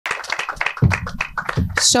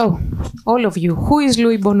So, all of you, who is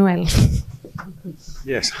Luis Buñuel?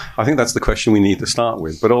 Yes, I think that's the question we need to start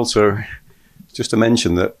with. But also, just to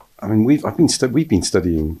mention that, I mean, we've been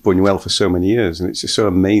studying Buñuel for so many years, and it's just so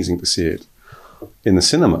amazing to see it in the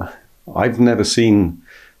cinema. I've never seen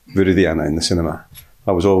Viridiana in the cinema.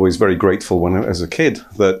 I was always very grateful when, as a kid,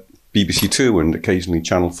 that BBC Two and occasionally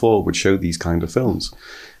Channel 4 would show these kind of films.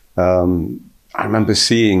 I remember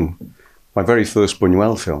seeing my very first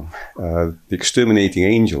Buñuel film, The Exterminating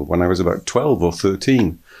Angel, when I was about 12 or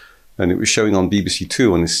 13. And it was showing on BBC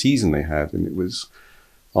Two on this season they had, and it was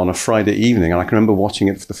on a Friday evening. And I can remember watching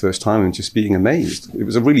it for the first time and just being amazed. It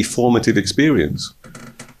was a really formative experience.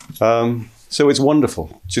 So it's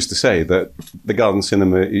wonderful just to say that the Garden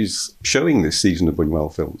Cinema is showing this season of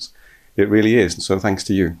Buñuel films. It really is. And so thanks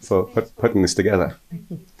to you for putting this together.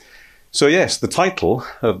 So yes, the title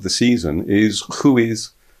of the season is Who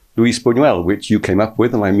is Luis Buñuel, which you came up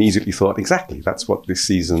with, and I immediately thought, exactly, that's what this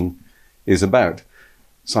season is about.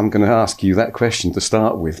 So I'm going to ask you that question to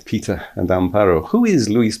start with, Peter and Amparo. Who is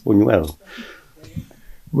Luis Buñuel?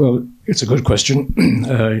 Well, it's a good question.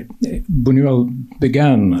 Buñuel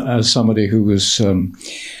began as somebody who was at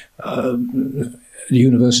the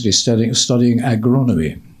university studying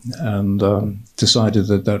agronomy, and decided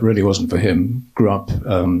that that really wasn't for him. Grew up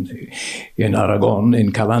in Aragon,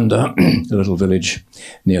 in Calanda, a little village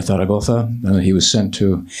near Zaragoza. He was sent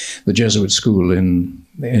to the Jesuit school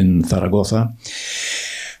in Zaragoza,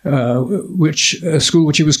 a school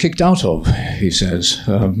which he was kicked out of, he says,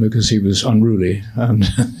 because he was unruly, and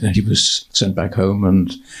he was sent back home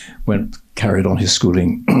and carried on his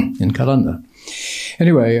schooling in Calanda.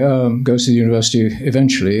 Anyway, goes to the university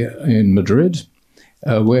eventually in Madrid,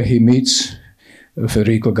 where he meets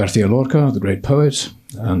Federico García Lorca, the great poet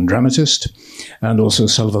and dramatist, and also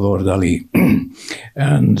Salvador Dalí.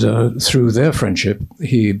 And through their friendship,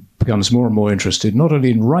 he becomes more and more interested, not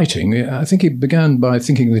only in writing. I think he began by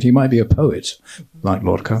thinking that he might be a poet, like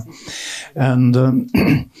Lorca, and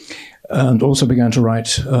also began to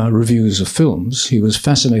write reviews of films. He was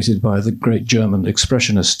fascinated by the great German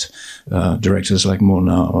expressionist directors like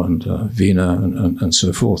Murnau and Wiener and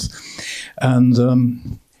so forth. And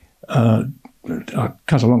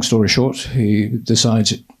cut a long story short, he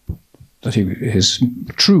decides that his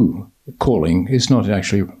true calling is not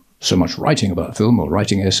actually so much writing about film or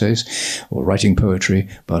writing essays or writing poetry,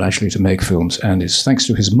 but actually to make films. And it's thanks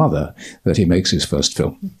to his mother that he makes his first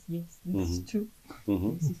film. Yes, that's true.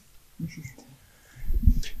 Mm-hmm.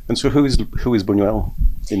 And so who is Buñuel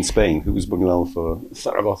in Spain? Who is Buñuel for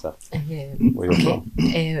Zaragoza? Where you're from?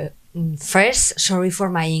 First, sorry for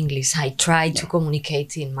my English. I try to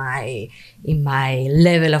communicate in my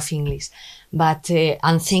level of English, but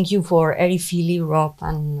and thank you for Eri, Philly, Rob,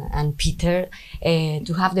 and Peter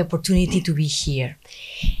to have the opportunity to be here.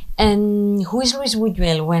 And who is Luis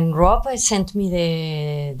Buñuel? When Rob sent me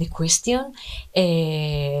the question,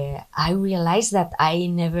 I realized that I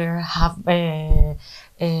never have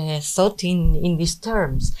thought in these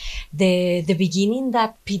terms. The beginning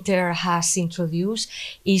that Peter has introduced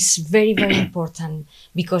is very, very important,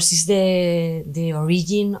 because it's the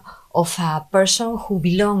origin of a person who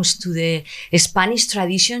belongs to the Spanish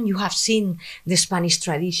tradition. You have seen the Spanish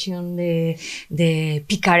tradition, the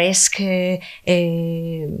picaresque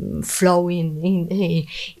flow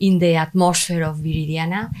in the atmosphere of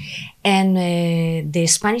Viridiana, and the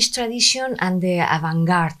Spanish tradition and the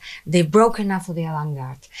avant-garde, the broken up of the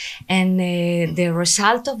avant-garde. And the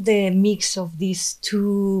result of the mix of these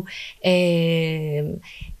two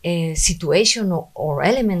situation or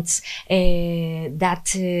elements that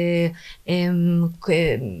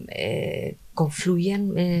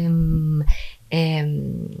confluent,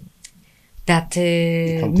 that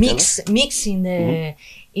mix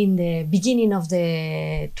in the beginning of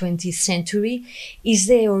the 20th century is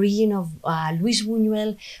the origin of Luis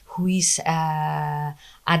Buñuel, who is a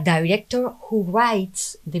director who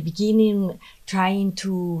writes the beginning trying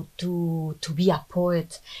to be a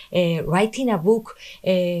poet, writing a book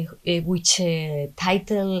which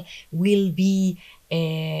title will be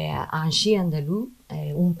Un chien andaluz,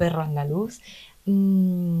 un perro andaluz.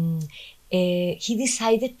 He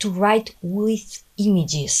decided to write with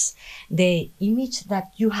images. The image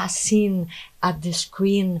that you have seen at the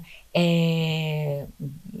screen,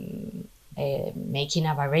 making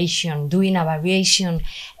a variation, doing a variation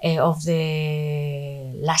of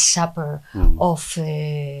the Last Supper of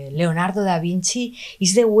Leonardo da Vinci,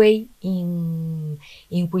 is the way in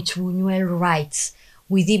which Buñuel writes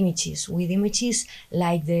with images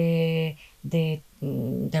like the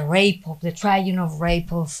rape of the triune of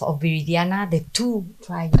rape of Viridiana, the two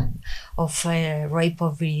triune of rape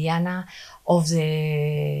of Viridiana, of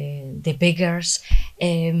the beggars,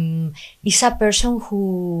 is a person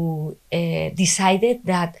who decided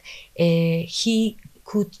that he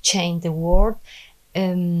could change the world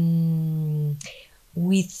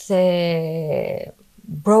with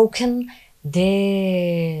broken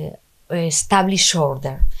the established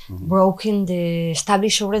order, broken the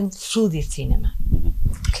established order through the cinema.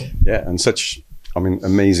 Okay. Yeah, and such, I mean,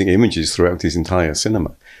 amazing images throughout his entire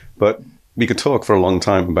cinema. But we could talk for a long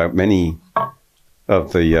time about many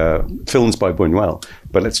of the films by Buñuel,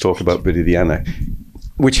 but let's talk about Viridiana,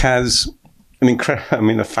 which has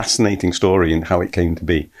a fascinating story in how it came to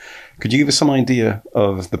be. Could you give us some idea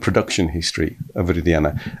of the production history of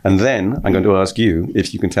Viridiana? And then I'm going to ask you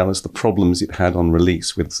if you can tell us the problems it had on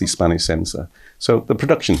release with the Spanish censor. So the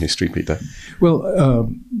production history, Peter. Well,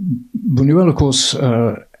 Buñuel, of course,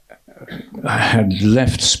 had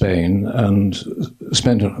left Spain and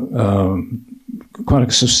spent quite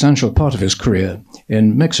a substantial part of his career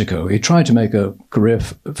in Mexico. He tried to make a career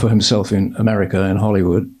for himself in America, in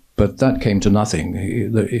Hollywood, but that came to nothing.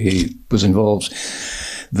 He was involved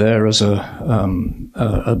there as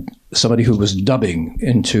somebody who was dubbing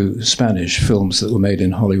into Spanish films that were made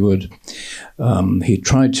in Hollywood. He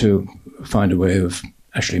tried to find a way of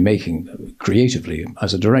actually making creatively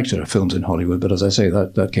as a director films in Hollywood, but as I say,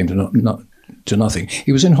 that came to nothing.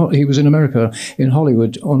 He was in America, in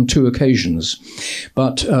Hollywood, on 2 occasions,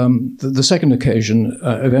 but the second occasion,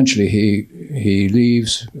 eventually he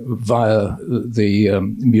leaves via the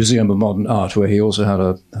Museum of Modern Art, where he also had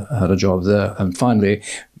a job there, and finally,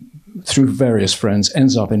 through various friends,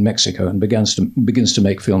 ends up in Mexico and begins to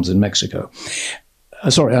make films in Mexico.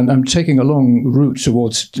 Sorry, I'm taking a long route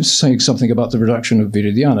towards saying something about the production of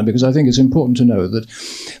Viridiana, because I think it's important to know that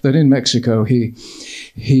in Mexico he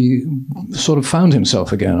sort of found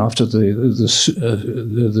himself again after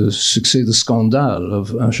the scandal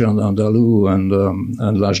of Un Chien Andalou and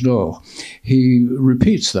L'Âge d'Or. He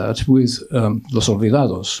repeats that with Los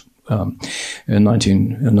Olvidados in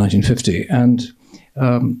 1950, and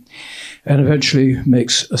eventually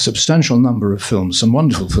makes a substantial number of films, some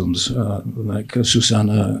wonderful films, like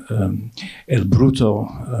Susana, El Bruto,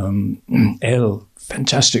 El,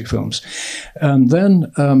 fantastic films. And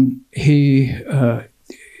then he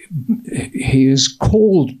is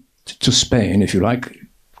called to Spain, if you like,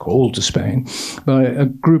 by a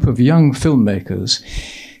group of young filmmakers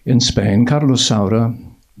in Spain, Carlos Saura,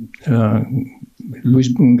 Luis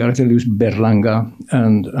Berlanga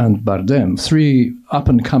and Bardem, 3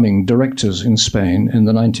 up-and-coming directors in Spain in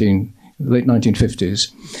the late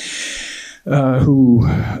 1950s, who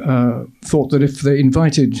thought that if they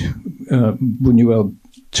invited Buñuel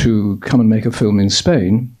to come and make a film in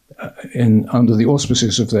Spain, under the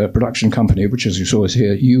auspices of their production company, which, as you saw, is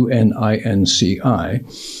here, UNINCI,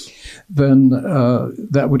 then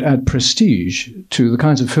that would add prestige to the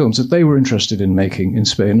kinds of films that they were interested in making in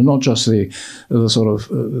Spain, and not just the sort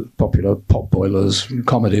of popular pop boilers,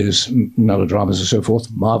 comedies, melodramas, and so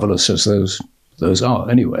forth, marvelous as those are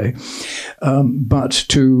anyway, but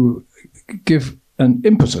to give an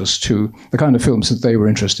impetus to the kind of films that they were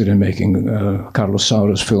interested in making. Carlos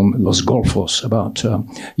Saura's film Los Golfos, about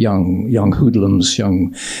young hoodlums,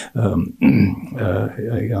 young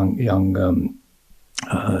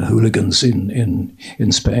hooligans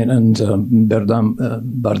in Spain, and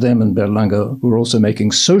Bardem and Berlanga were also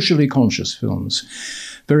making socially conscious films,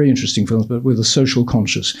 very interesting films, but with a social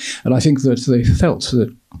conscious. And I think that they felt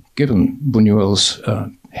that, given Buñuel's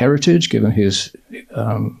heritage, given his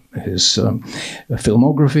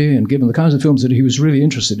filmography, and given the kinds of films that he was really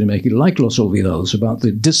interested in making, like Los Olvidados, about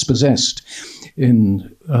the dispossessed in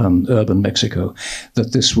urban Mexico,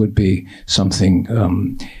 that this would be something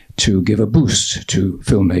to give a boost to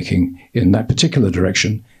filmmaking in that particular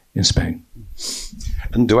direction in Spain.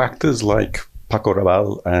 And do actors like Paco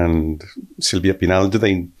Rabanne and Silvia Pinal, do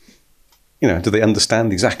they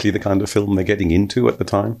understand exactly the kind of film they're getting into at the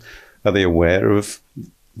time? Are they aware of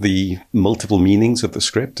the multiple meanings of the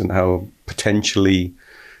script and how potentially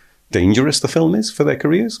dangerous the film is for their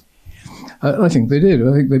careers? I think they did.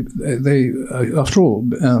 I think they after all,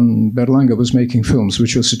 Berlanga was making films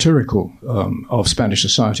which were satirical of Spanish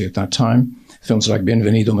society at that time. Films like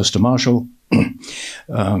Bienvenido, Mr. Marshall,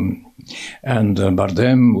 and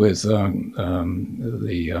Bardem with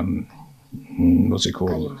what's it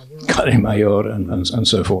called? Calle Mayor and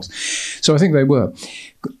so forth. So I think they were.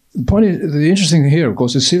 The interesting thing here, of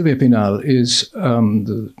course, is Silvia Pinal who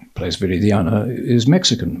plays Viridiana, is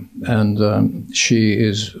Mexican, and she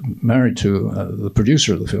is married to the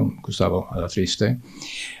producer of the film, Gustavo Alatriste,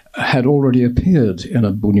 had already appeared in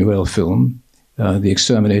a Buñuel film, The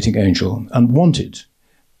Exterminating Angel, and wanted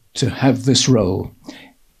to have this role,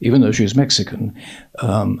 even though she was Mexican,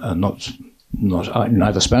 and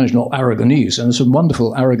neither Spanish nor Aragonese. And there's some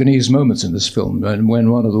wonderful Aragonese moments in this film. And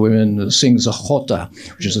when one of the women sings a jota,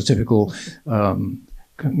 which is a typical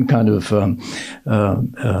kind of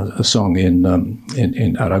a song in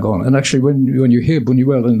Aragon. And actually, when you hear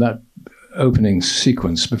Buñuel in that opening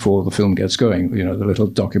sequence before the film gets going, you know, the little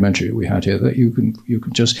documentary we had here, that you can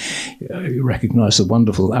just recognize the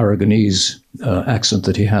wonderful Aragonese accent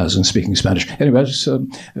that he has in speaking Spanish. Anyway,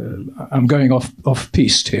 I'm going off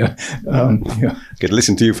piste here. Yeah. Could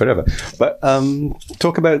listen to you forever. But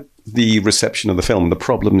talk about the reception of the film, the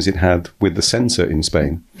problems it had with the censor in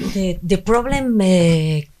Spain. The problem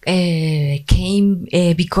came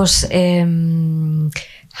because,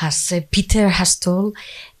 as Peter has told,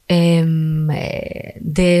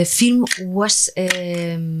 the film was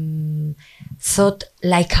thought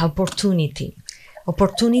like opportunity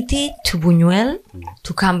to Buñuel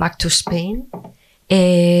to come back to Spain.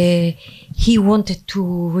 He wanted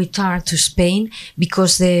to return to Spain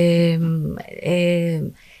because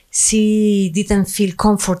she didn't feel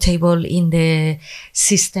comfortable in the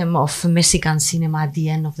system of Mexican cinema at the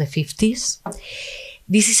end of the 50s.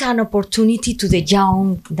 This is an opportunity to the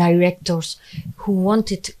young directors who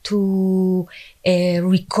wanted to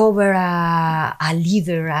recover a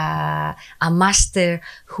leader, a master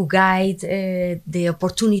who guide the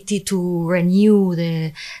opportunity to renew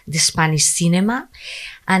the Spanish cinema.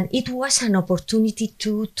 And it was an opportunity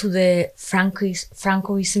to the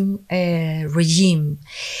Francoism regime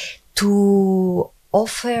to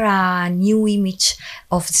offer a new image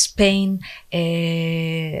of Spain,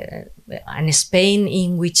 and Spain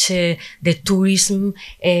in which the tourism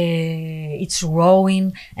it's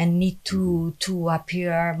growing and need to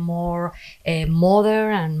appear more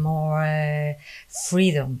modern and more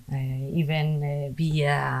freedom, even be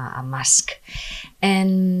a mask.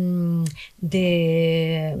 And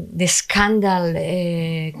the scandal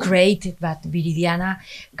created by Viridiana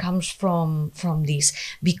comes from this,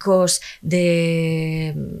 because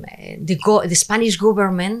the Spanish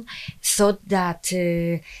government thought that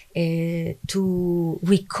to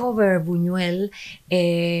recover Buñuel,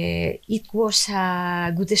 it was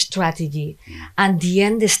a good strategy. And the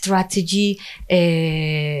end, the strategy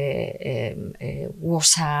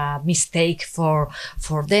was a mistake for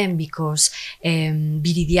them, because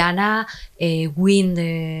Viridiana win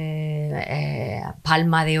the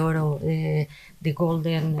Palma de Oro, the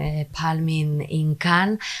Golden Palm in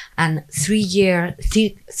Cannes, and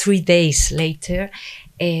 3 days later,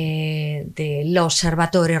 the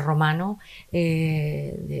L'Osservatore Romano,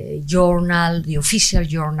 the journal, the official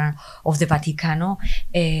journal of the Vaticano,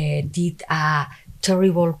 did a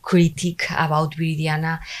terrible critique about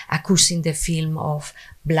Viridiana, accusing the film of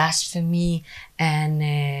blasphemy and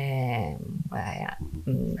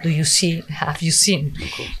have you seen?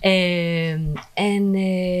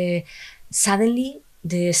 Suddenly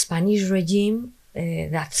the Spanish regime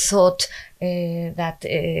that thought that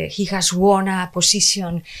he has won a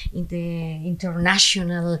position in the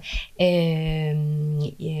international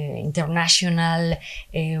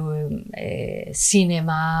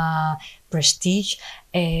cinema prestige,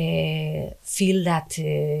 feel that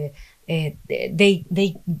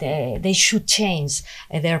they should change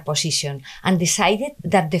their position, and decided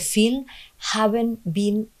that the film haven't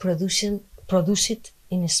been produced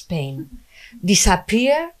in Spain.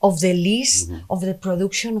 Disappear of the list of the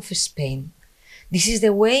production of Spain. This is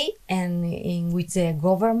the way in which the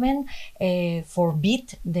government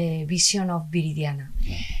forbid the vision of Viridiana.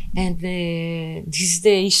 And this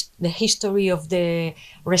is the history of the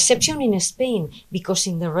reception in Spain, because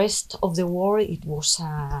in the rest of the world it was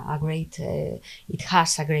it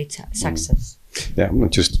has a great success. Yeah,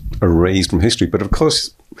 not just erased from history, but of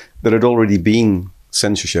course there had already been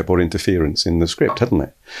censorship or interference in the script, hadn't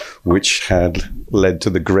it? Which had led to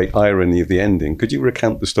the great irony of the ending. Could you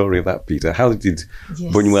recount the story of that, Peter? How did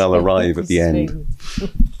Buñuel arrive at the end?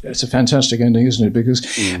 It's a fantastic ending, isn't it? Because,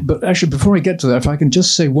 but actually, before I get to that, if I can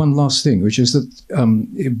just say one last thing, which is that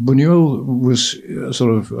Buñuel was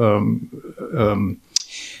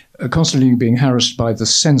constantly being harassed by the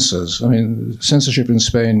censors. I mean, censorship in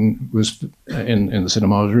Spain was in the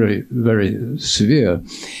cinema was really very severe,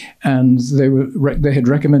 and they had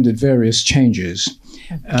recommended various changes,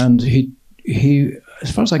 and he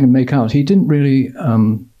as far as I can make out, he didn't really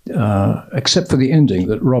except for the ending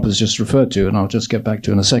that Rob has just referred to, and I'll just get back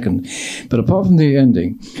to in a second. But apart from the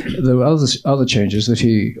ending, there were other changes that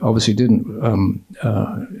he obviously didn't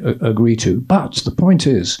agree to. But the point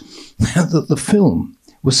is that the film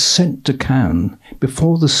was sent to Cannes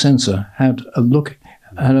before the censor had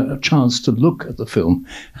had a chance to look at the film.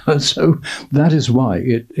 So that is why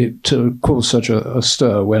it caused such a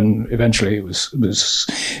stir when eventually it was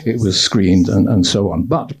screened and so on.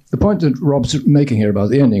 But the point that Rob's making here about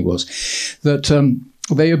the ending was that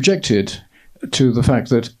they objected to the fact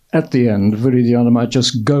that at the end, Viridiana might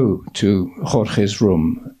just go to Jorge's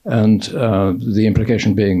room, and the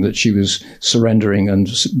implication being that she was surrendering and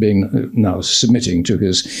being now submitting to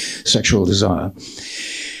his sexual desire.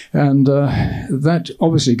 And that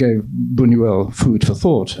obviously gave Buñuel food for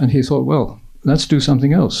thought, and he thought, well, let's do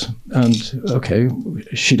something else. And okay,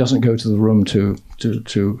 she doesn't go to the room to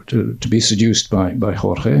be seduced by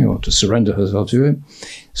Jorge or to surrender herself to him.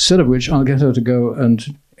 Instead of which, I'll get her to go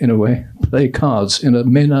and, in a way, play cards in a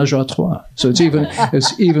ménage à trois. So it's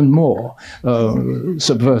even more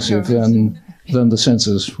subversive than the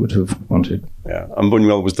censors would have wanted. Yeah, and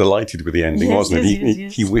Buñuel was delighted with the ending, wasn't he?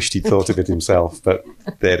 He wished he'd thought of it himself, but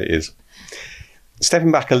there it is.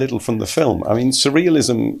 Stepping back a little from the film, I mean,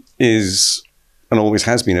 surrealism is, and always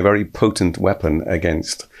has been, a very potent weapon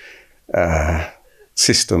against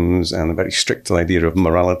systems and a very strict idea of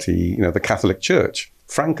morality, the Catholic Church,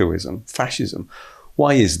 Francoism, fascism.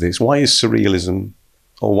 Why is this? Why is surrealism,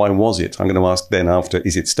 or why was it? I'm going to ask then after,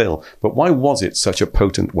 is it still? But why was it such a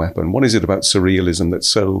potent weapon? What is it about surrealism that's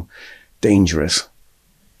so dangerous?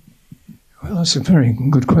 Well, that's a very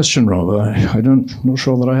good question, Rob. I'm not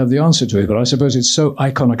sure that I have the answer to it, but I suppose it's so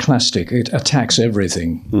iconoclastic. It attacks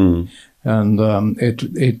everything. And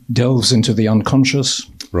it delves into the unconscious.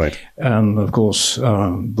 Right. And of course,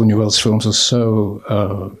 Buñuel's films are so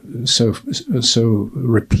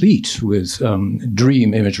replete with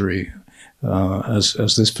dream imagery,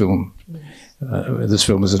 as this film. This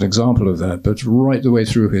film is an example of that. But right the way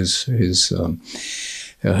through his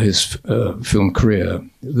film career,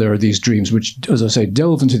 there are these dreams which, as I say,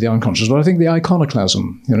 delve into the unconscious. But I think the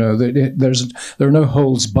iconoclasm, there are no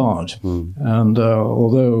holds barred. And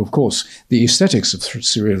although, of course, the aesthetics of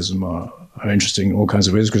surrealism are interesting in all kinds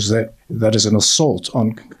of ways, because that is an assault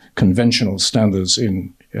on conventional standards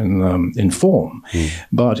in form.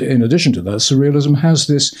 But in addition to that, surrealism has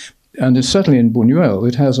this, and it's certainly in Buñuel,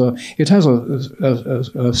 it has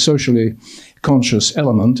a socially conscious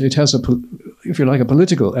element. It has if you like, a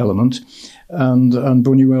political element, and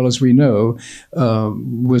Buñuel, as we know,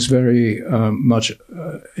 was very much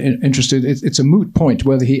interested. It's a moot point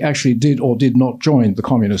whether he actually did or did not join the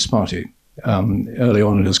Communist Party early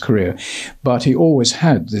on in his career, but he always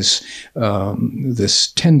had this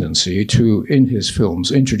tendency to, in his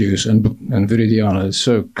films, introduce, and Viridiana is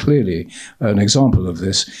so clearly an example of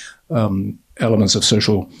this, elements of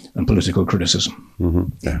social and political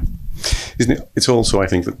criticism. Yeah, isn't it? It's also, I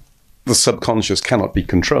think, that the subconscious cannot be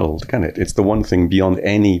controlled, can it? It's the one thing beyond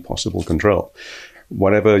any possible control.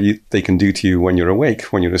 Whatever they can do to you when you're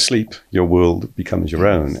awake, when you're asleep, your world becomes your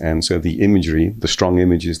own. And so the imagery, the strong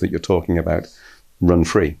images that you're talking about, run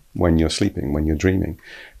free when you're sleeping, when you're dreaming.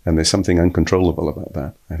 And there's something uncontrollable about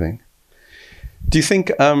that, I think. Do you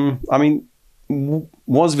think, was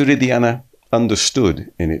Viridiana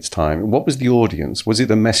understood in its time? What was the audience? Was it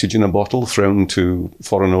a message in a bottle thrown to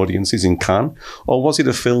foreign audiences in Cannes? Or was it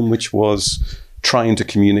a film which was trying to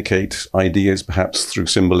communicate ideas, perhaps through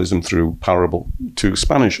symbolism, through parable, to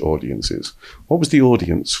Spanish audiences? What was the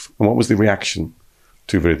audience, and what was the reaction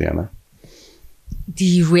to Viridiana?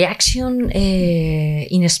 The reaction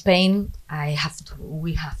in Spain,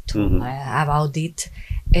 we have to about it.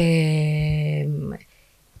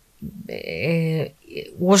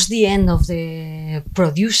 Was the end of the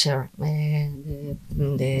producer, the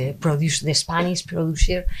Spanish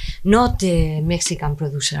producer, not the Mexican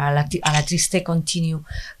producer. Auteurist continue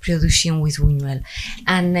producing with Buñuel,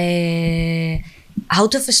 and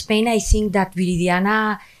out of Spain, I think that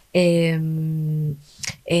Viridiana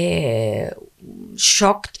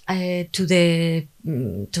shocked to the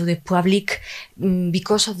public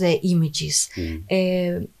because of the images.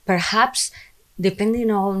 Perhaps,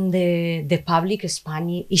 depending on the public,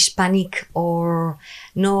 Hispanic or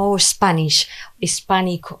no Spanish,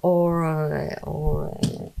 Hispanic or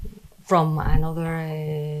from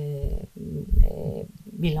another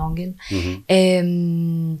belonging,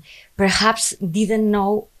 perhaps didn't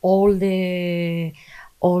know all the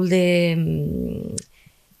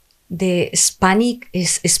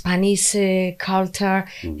Spanish culture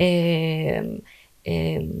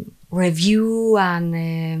review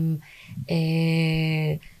and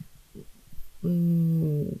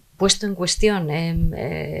puesto en cuestión,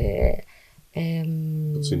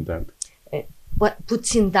 puts in doubt. What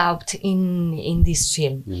puts in doubt in this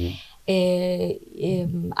film.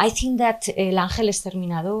 I think that El Ángel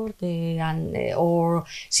Exterminador or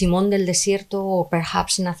Simón del Desierto or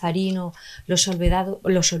perhaps Nazarino, Los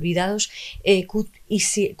Olvidados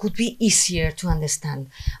could be easier to understand.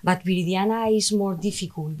 But Viridiana is more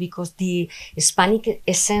difficult because the Hispanic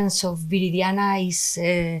essence of Viridiana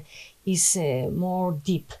is more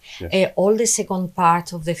deep. Yes. All the second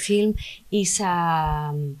part of the film is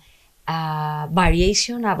a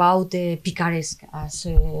variation about the picaresque, as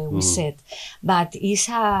we said, but it's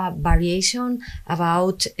a variation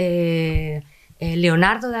about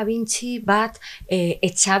Leonardo da Vinci, but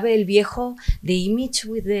Echave el Viejo, the image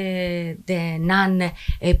with the nun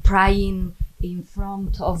praying in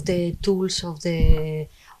front of the tools of the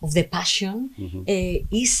Passion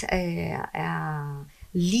is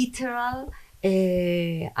literal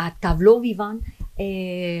a tableau vivant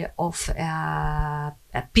of a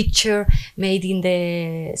picture made in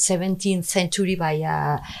the 17th century by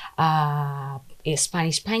a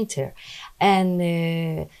Spanish painter,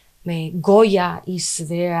 and Goya is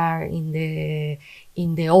there in the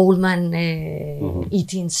old man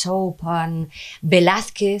eating soap, and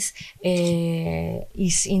Velázquez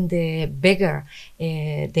is in the beggar,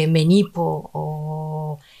 the Menipo,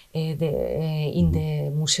 or in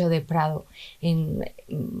the Museo de Prado.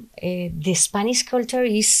 The Spanish culture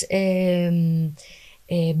is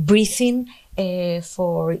breathing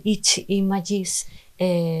for each image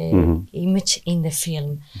in the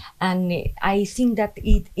film, and I think that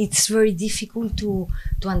it's very difficult to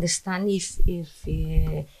understand if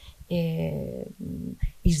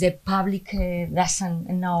the public doesn't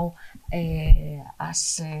know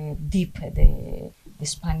as deep the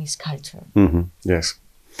Spanish culture. Yes.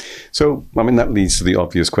 So, I mean, that leads to the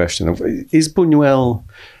obvious question of, is Buñuel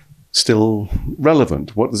still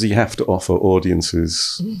relevant? What does he have to offer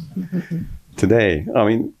audiences today? I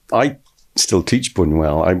mean, I still teach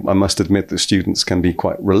Buñuel. I must admit that students can be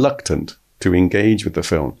quite reluctant to engage with the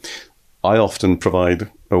film. I often provide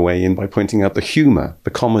a way in by pointing out the humor,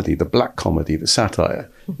 the comedy, the black comedy, the satire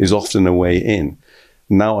is often a way in.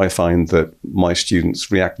 Now I find that my students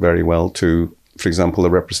react very well to, for example, the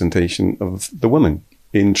representation of the woman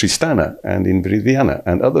in Tristana and in Viridiana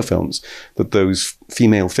and other films, that those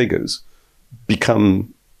female figures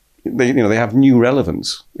become, they have new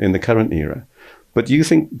relevance in the current era. But do you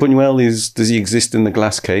think Buñuel does he exist in the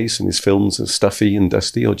glass case and his films are stuffy and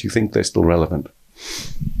dusty, or do you think they're still relevant?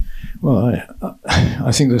 Well,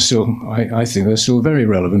 I think they're still very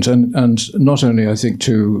relevant, and not only I think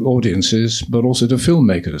to audiences but also to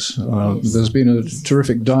filmmakers. There's been a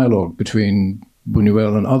terrific dialogue between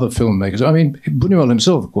Buñuel and other filmmakers. I mean, Buñuel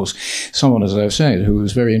himself, of course, someone, as I've said, who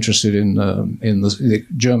was very interested in the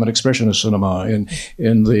German expressionist cinema,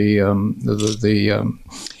 in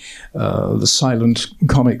the silent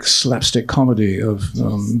comic slapstick comedy of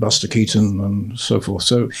Buster Keaton and so forth.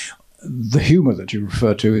 So the humor that you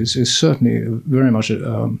refer to is certainly very much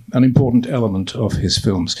an important element of his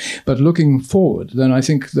films. But looking forward, then I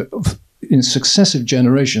think that in successive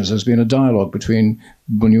generations there's been a dialogue between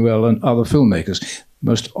Buñuel and other filmmakers,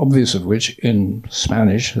 most obvious of which in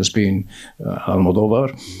Spanish has been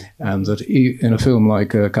Almodóvar, and that in a film like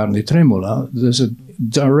Carne Trémula, there's a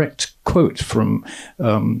direct quote from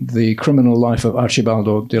the criminal life of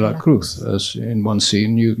Archibaldo de la Cruz. As in one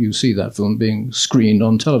scene, you see that film being screened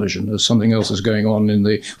on television as something else is going on in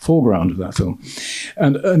the foreground of that film.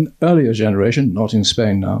 And an earlier generation, not in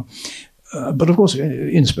Spain now, but of course,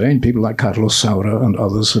 in Spain, people like Carlos Saura and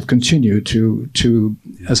others have continued to,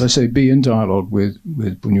 as I say, be in dialogue with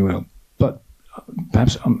Buñuel. But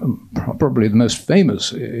perhaps probably the most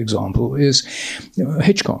famous example is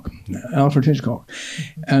Hitchcock, Alfred Hitchcock.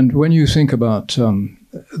 And when you think about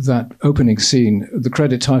that opening scene, the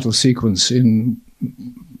credit title sequence in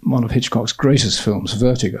one of Hitchcock's greatest films,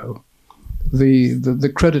 Vertigo,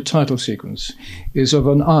 the credit title sequence is of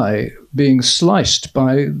an eye being sliced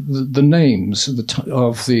by the names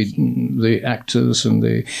of the actors and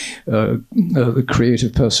the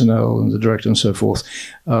creative personnel and the director and so forth,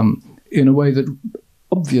 in a way that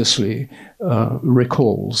obviously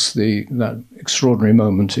recalls that extraordinary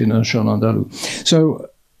moment in Un Chien Andalou. So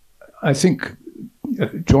I think,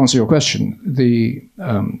 to answer your question,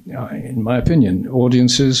 in my opinion,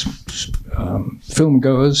 audiences, film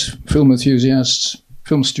goers, film enthusiasts,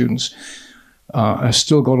 film students have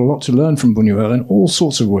still got a lot to learn from Buñuel in all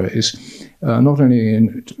sorts of ways, not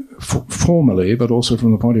only formally, but also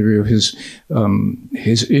from the point of view of his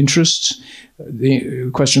interests, the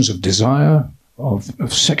questions of desire,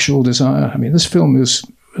 of sexual desire. I mean, this film is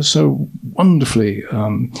so wonderfully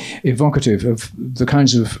evocative of the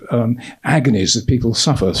kinds of agonies that people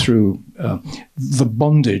suffer through the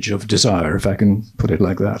bondage of desire, if I can put it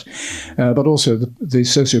like that, but also the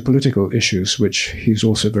socio-political issues, which he's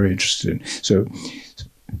also very interested in. So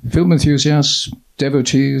film enthusiasts,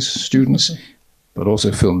 devotees, students, but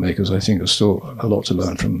also filmmakers, I think, there's still a lot to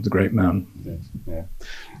learn from the great man. Yeah.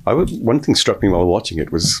 One thing struck me while watching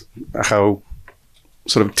it was how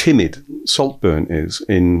sort of timid Saltburn is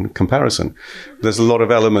in comparison. There's a lot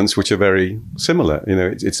of elements which are very similar. You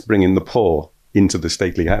know, it's bringing the poor into the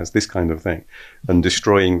stately house, this kind of thing, and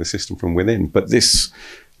destroying the system from within. But this,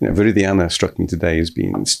 you know, Viridiana struck me today as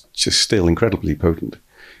being just still incredibly potent.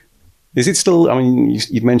 Is it still, I mean,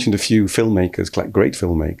 you've mentioned a few filmmakers, like great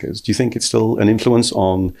filmmakers. Do you think it's still an influence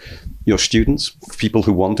on your students, people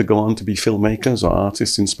who want to go on to be filmmakers or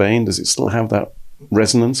artists in Spain? Does it still have that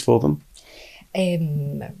resonance for them?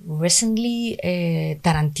 Recently,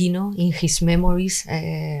 Tarantino, in his memories,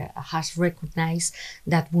 has recognized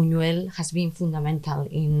that Buñuel has been fundamental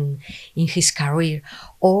in his career.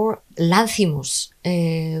 Or Lanthimos,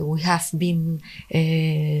 we have been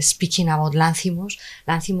speaking about Lanthimos.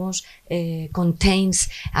 Lanthimos contains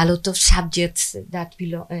a lot of subjects that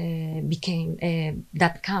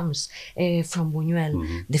that comes from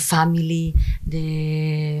Buñuel, the family,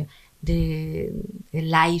 the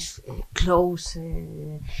life close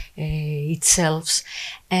itself,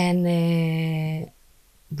 and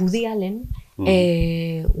Woody Allen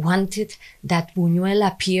wanted that Buñuel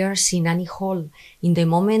appears in Annie Hall in the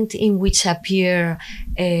moment in which appear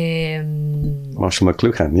Marshall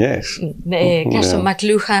McLuhan, yes. Castle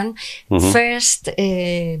McLuhan. First,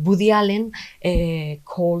 Woody Allen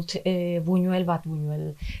called Buñuel, but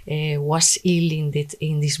Buñuel was ill in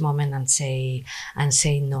this moment and say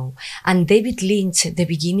no. And David Lynch, the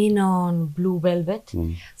beginning on Blue Velvet,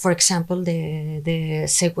 for example, the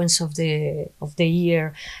sequence of the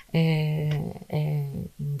year in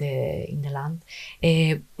the land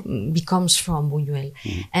becomes from Buñuel,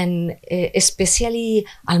 and especially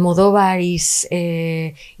Almodóvar is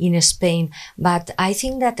in Spain. But I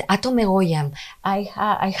think that Ato Megoyan, I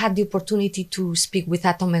had the opportunity to speak with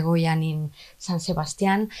Ato Megoyan in San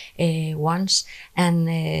Sebastián once, and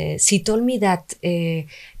she told me that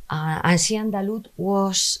Ancien Andaluz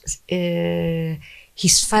was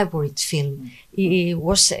his favorite film. It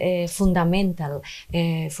was fundamental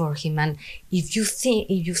for him. And if you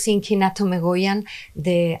think in Ato Megoyan,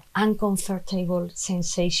 the uncomfortable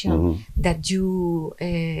sensation that you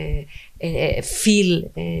feel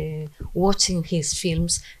watching his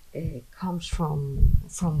films comes from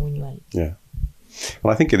Buñuel. Yeah.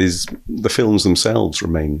 Well, I think it is the films themselves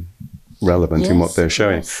remain relevant in what they're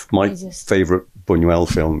showing. Yes, My favorite Buñuel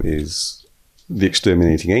film is The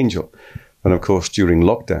Exterminating Angel. And of course, during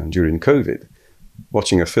lockdown, during COVID,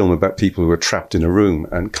 watching a film about people who are trapped in a room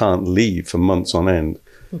and can't leave for months on end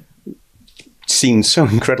seems so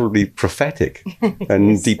incredibly prophetic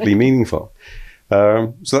and deeply meaningful.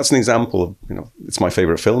 So that's an example of, you know, it's my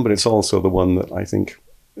favorite film, but it's also the one that I think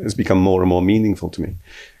has become more and more meaningful to me.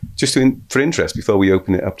 Just for interest, before we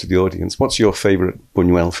open it up to the audience, what's your favorite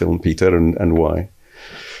Buñuel film, Peter, and why?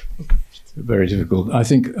 Very difficult. I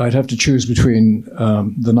think I'd have to choose between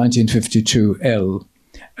the 1952 L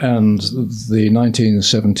and the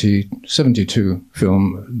 1972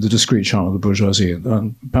 film, The Discreet Charm of the Bourgeoisie.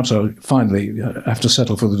 Perhaps I'll finally have to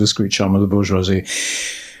settle for The Discreet Charm of the Bourgeoisie,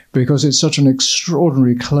 because it's such an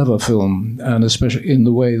extraordinarily clever film, and especially in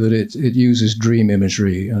the way that it uses dream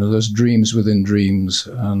imagery, and those dreams within dreams,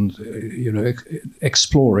 and you know,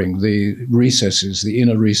 exploring the recesses, the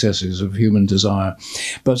inner recesses of human desire,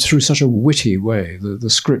 but through such a witty way. The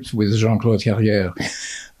script with Jean-Claude Carrière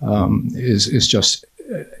is just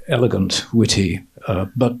elegant, witty,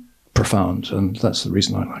 but profound, and that's the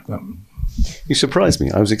reason I like that. You surprised me.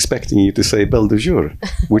 I was expecting you to say Belle de Jour,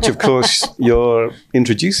 which of course you're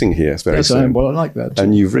introducing here very soon. Well, I like that too.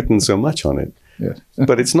 And you've written so much on it. Yeah.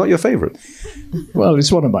 But it's not your favorite. Well,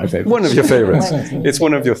 it's one of my favorites. One of your favorites. It's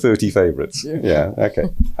one of your 30 favorites. Yeah, okay.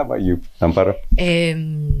 How about you, Amparo?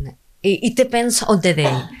 It depends on the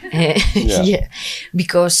day. Yeah.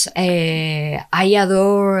 Because I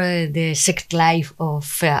adore the sex life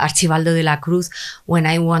of Archibaldo de la Cruz when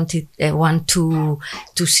I want to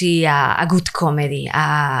see a good comedy,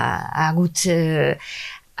 a good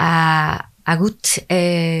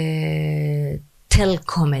tell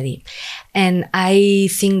comedy, and I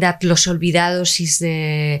think that Los Olvidados is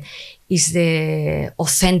the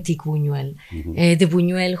authentic Buñuel, the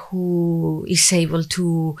Buñuel who is able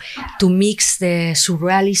to mix the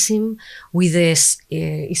surrealism with the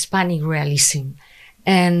Hispanic realism,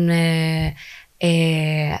 and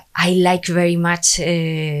I like very much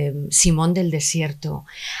Simón del Desierto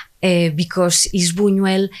because it's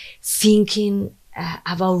Buñuel thinking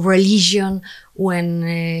about religion when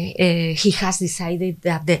he has decided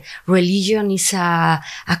that the religion is a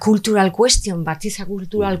cultural question, but it's a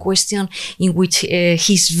cultural question in which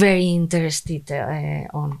he's very interested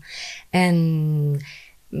on. And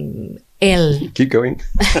Keep going.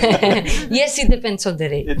 Yes, it depends on the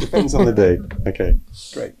day. It depends on the day. Okay,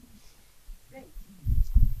 great.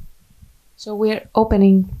 So we're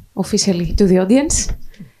opening officially to the audience.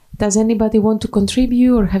 Does anybody want to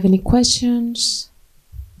contribute or have any questions?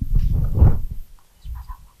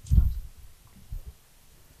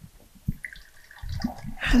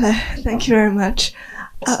 Hello, thank you very much.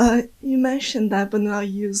 You mentioned that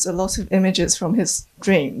Buñuel used a lot of images from his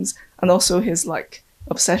dreams and also his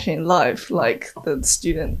obsession in life, like the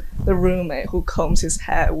student, the roommate who combs his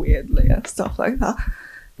hair weirdly and stuff like that.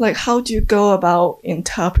 How do you go about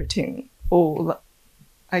interpreting or,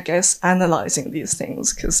 I guess, analyzing these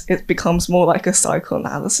things? Because it becomes more like a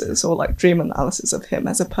psychoanalysis or dream analysis of him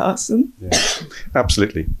as a person. Yeah,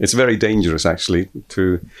 absolutely. It's very dangerous, actually,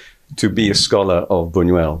 to be a scholar of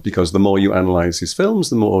Buñuel, because the more you analyze his films,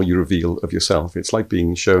 the more you reveal of yourself. It's like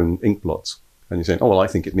being shown ink blots and you're saying, oh, well, I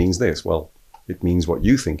think it means this. Well, it means what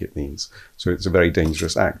you think it means. So it's a very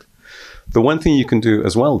dangerous act. The one thing you can do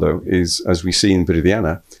as well, though, is, as we see in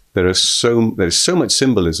Viridiana, there's so much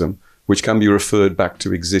symbolism which can be referred back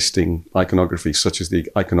to existing iconography, such as the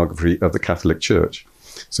iconography of the Catholic Church.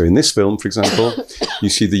 So in this film, for example, you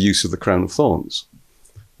see the use of the crown of thorns.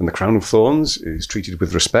 And the crown of thorns is treated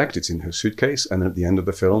with respect. It's in her suitcase. And at the end of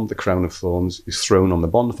the film, the crown of thorns is thrown on the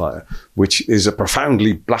bonfire, which is a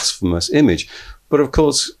profoundly blasphemous image. But of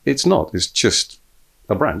course, it's not. It's just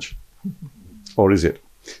a branch. Or is it?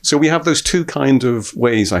 So we have those two kind of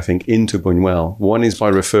ways, I think, into Buñuel. One is by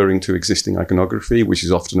referring to existing iconography, which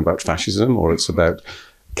is often about fascism, or it's about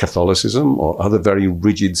Catholicism, or other very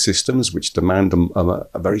rigid systems which demand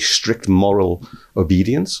a very strict moral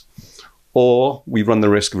obedience. Or we run the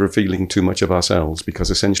risk of revealing too much of ourselves, because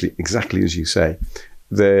essentially, exactly as you say,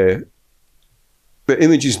 the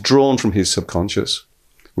image is drawn from his subconscious,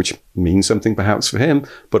 which means something perhaps for him,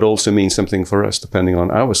 but also means something for us, depending on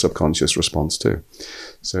our subconscious response too.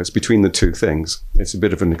 So it's between the two things. It's a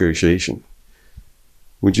bit of a negotiation.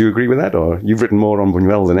 Would you agree with that, or you've written more on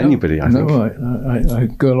Buñuel than anybody? I think. No, I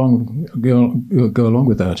go along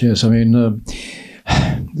with that. Yes, I mean.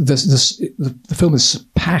 The film is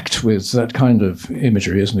packed with that kind of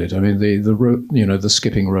imagery, isn't it? I mean, the rope, the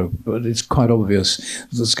skipping rope, but it's quite obvious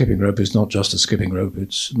the skipping rope is not just a skipping rope.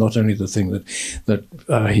 It's not only the thing that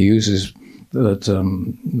he uses, that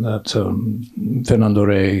Fernando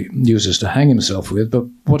Rey uses to hang himself with, but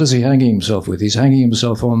what is he hanging himself with? He's hanging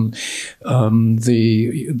himself on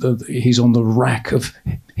he's on the rack of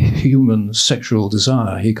human sexual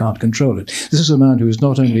desire. He can't control it. This is a man who is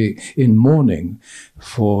not only in mourning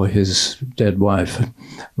for his dead wife,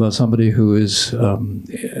 but somebody who is,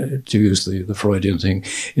 to use the Freudian thing,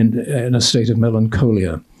 in a state of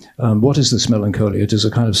melancholia. What is this melancholia? It is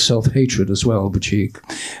a kind of self-hatred as well, which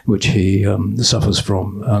he suffers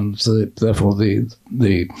from, and therefore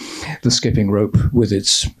the skipping rope, with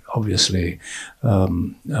its obviously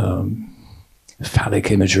phallic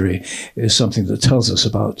imagery, is something that tells us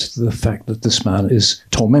about the fact that this man is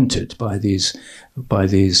tormented by these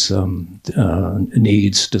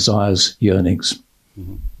needs, desires, yearnings.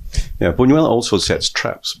 Mm-hmm. Yeah, Buñuel also sets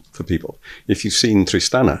traps for people. If you've seen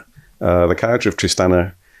Tristana, the character of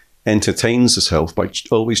Tristana entertains herself by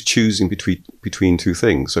always choosing between two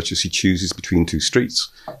things, such as she chooses between two streets.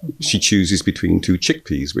 She chooses between two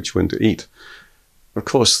chickpeas, which one to eat. Of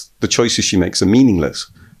course, the choices she makes are meaningless,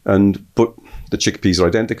 but the chickpeas are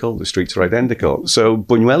identical, the streets are identical. So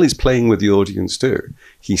Buñuel is playing with the audience too.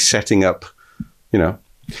 He's setting up,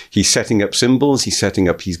 symbols,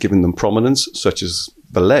 he's giving them prominence, such as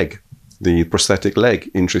the leg, the prosthetic leg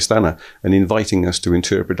in Tristana, and inviting us to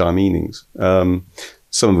interpret our meanings.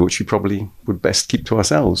 Some of which we probably would best keep to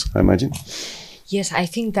ourselves, I imagine. Yes, I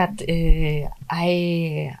think that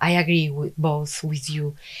I agree with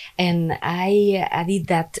you, and I added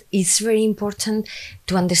that it's very important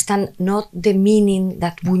to understand not the meaning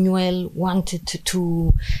that Buñuel wanted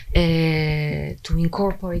to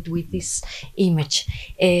incorporate with this image.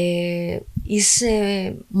 It's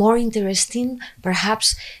more interesting,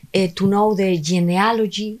 perhaps, to know the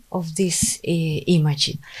genealogy of this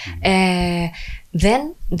image.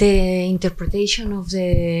 Then the interpretation of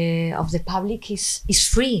the public is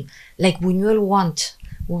free, like Buñuel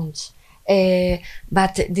wants.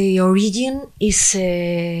 But the origin is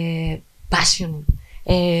passionate,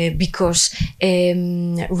 because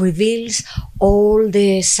reveals all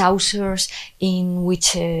the saucers in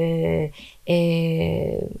which he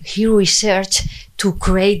researched to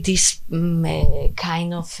create this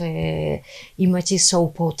kind of images so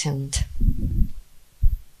potent.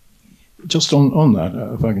 Just on that,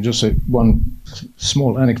 if I can just say one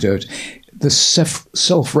small anecdote, the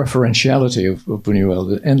self-referentiality of Buñuel,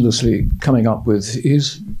 the endlessly coming up with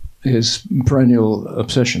his perennial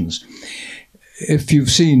obsessions. If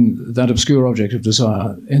you've seen That Obscure Object of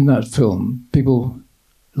Desire, in that film,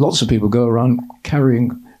 lots of people go around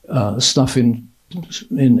carrying stuff in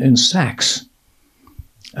sacks.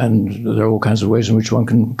 And there are all kinds of ways in which one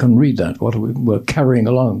can read that. What we're carrying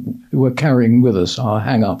along, we're carrying with us our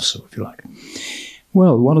hang-ups, if you like.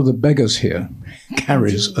 Well, one of the beggars here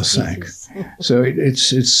carries a sack. So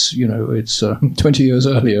it's 20 years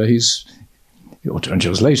earlier, or 20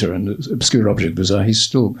 years later, and Obscure Object Bizarre, he's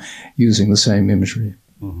still using the same imagery.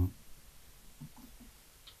 Mm-hmm.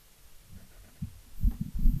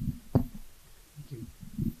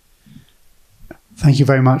 Thank you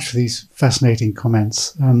very much for these fascinating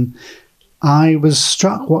comments. I was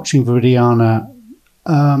struck watching Viridiana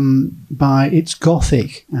by its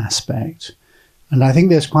Gothic aspect. And I think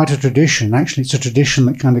there's quite a tradition. Actually, it's a tradition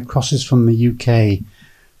that kind of crosses from the UK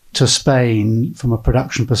to Spain from a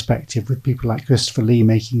production perspective, with people like Christopher Lee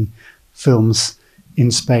making films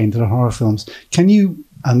in Spain that are horror films. Can you,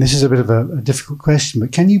 and this is a bit of a difficult question,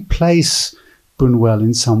 but can you place Buñuel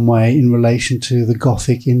in some way in relation to the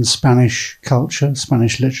Gothic in Spanish culture,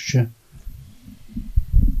 Spanish literature?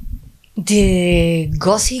 The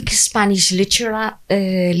Gothic Spanish literature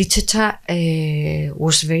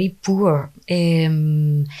was very poor.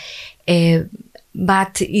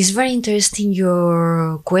 But it's very interesting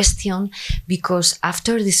your question, because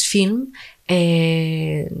after this film,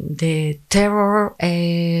 the terror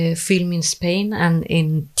film in Spain and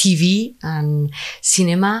in TV and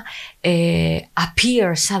cinema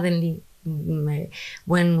appear suddenly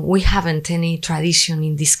when we haven't any tradition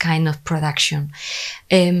in this kind of production.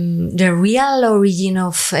 The real origin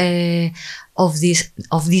of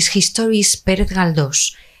this history is Pérez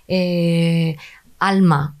Galdós,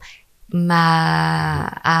 Alma,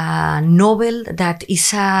 a novel that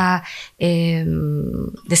is the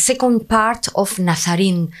second part of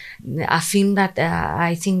Nazarene, a film that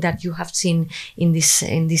I think that you have seen in this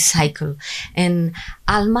cycle. And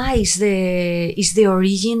Alma is the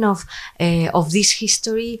origin of this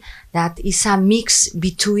history that is a mix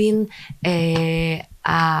between a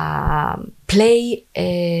play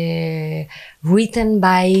written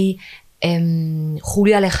by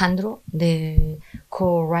Julio Alejandro, the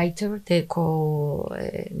co-writer, the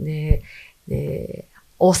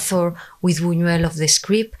author with Buñuel of the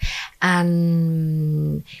script,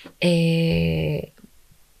 and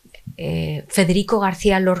Federico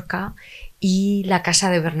García Lorca y La Casa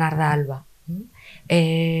de Bernarda Alba.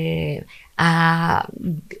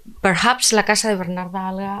 Perhaps La Casa de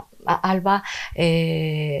Bernarda Alba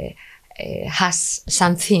has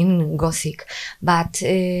something Gothic, but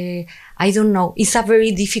I don't know. It's a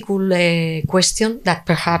very difficult question that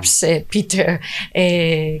perhaps Peter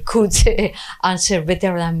could answer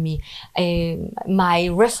better than me. My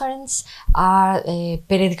reference are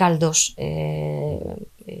Pérez Galdós,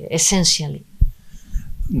 essentially.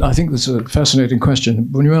 I think that's a fascinating question.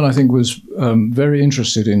 Buñuel, I think, was very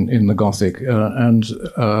interested in the Gothic, and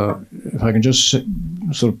if I can just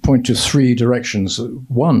sort of point to three directions.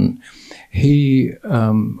 One, he,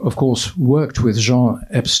 of course, worked with Jean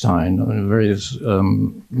Epstein in a very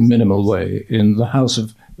minimal way in the House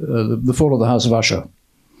of the Fall of the House of Usher.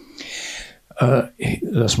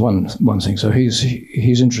 That's one thing. So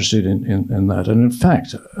he's interested in that, and in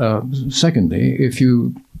fact, secondly, if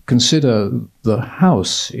you consider the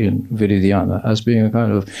house in Viridiana as being a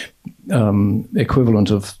kind of equivalent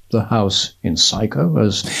of the house in Psycho,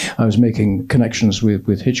 as I was making connections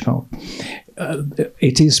with Hitchcock.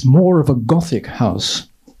 It is more of a Gothic house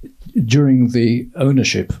during the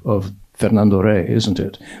ownership of Fernando Rey, isn't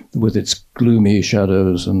it? With its gloomy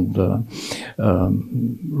shadows and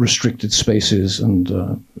restricted spaces and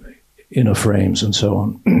inner frames and so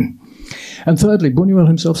on. And thirdly, Buñuel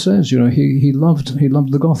himself says, he loved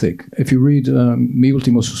the Gothic. If you read Mi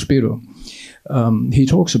Ultimo Suspiro, he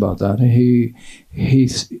talks about that. He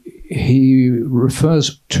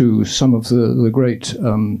refers to some of the great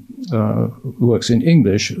works in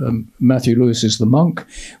English. Matthew Lewis's The Monk,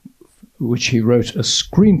 which he wrote a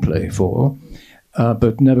screenplay for,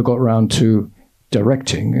 but never got around to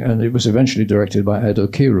directing, and it was eventually directed by Edo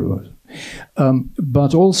Kiru.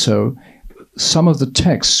 But also some of the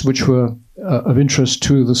texts which were of interest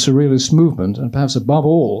to the Surrealist movement, and perhaps above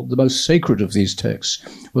all, the most sacred of these texts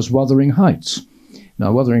was Wuthering Heights.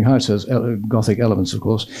 Now, Wuthering Heights has Gothic elements, of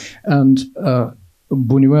course, and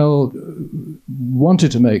Buñuel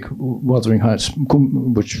wanted to make Wuthering Heights,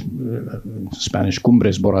 which Spanish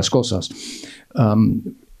Cumbres Borrascosas,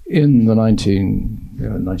 in the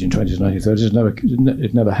 1920s, 1930s.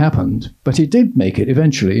 It never happened, but he did make it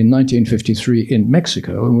eventually in 1953 in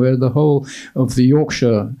Mexico, where the whole of the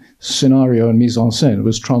Yorkshire scenario and mise en scène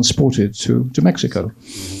was transported to Mexico.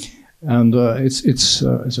 And it's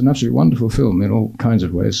an absolutely wonderful film in all kinds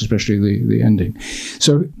of ways, especially the ending.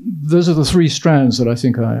 So those are the three strands that I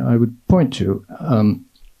think I would point to.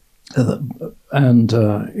 And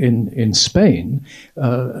in Spain,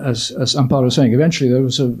 as Amparo was saying, eventually there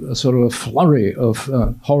was a sort of a flurry of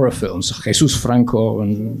horror films, Jesus Franco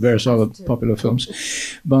and various other popular films.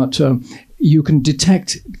 But you can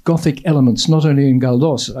detect Gothic elements not only in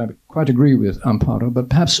Galdós, I quite agree with Amparo, but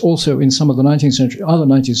perhaps also in some of the other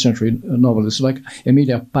 19th century novelists like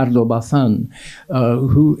Emilia Pardo Bazán,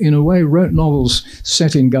 who in a way wrote novels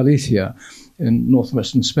set in Galicia, in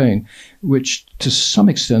northwestern Spain, which to some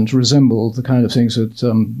extent resemble the kind of things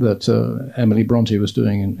that Emily Bronte was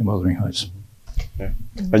doing in Wuthering Heights. Yeah.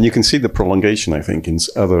 And you can see the prolongation, I think, in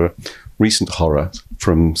other recent horror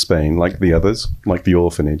from Spain, like The Others, like The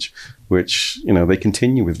Orphanage, which, they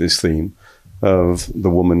continue with this theme of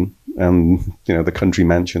the woman and, the country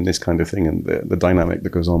mansion, this kind of thing, and the dynamic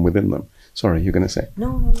that goes on within them. Sorry, you're going to say?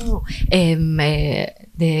 No.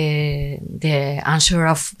 The answer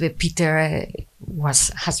of Peter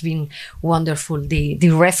has been wonderful.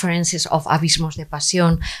 The references of Abismos de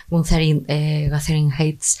Pasión, Wuthering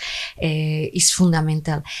Heights, is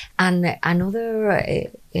fundamental. And another,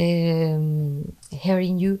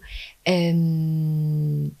 hearing you,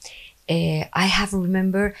 I have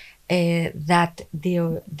remembered that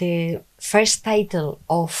the first title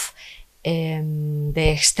of the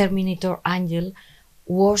Exterminator Angel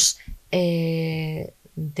was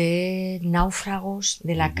The Náufragos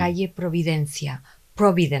de la Calle Providencia,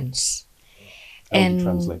 Providence. And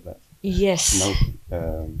translate that. Yes.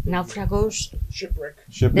 Náufragos. Shipwreck.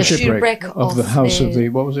 The shipwreck of the house of the,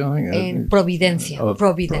 what was it, I think? Providencia,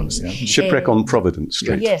 Providence. Shipwreck on Providence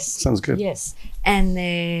Street. Yes. Sounds good. Yes. And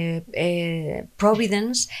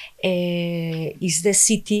Providence is the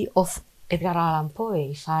city of Edgar Allan Poe,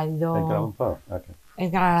 if I don't... Edgar Allan Poe, okay.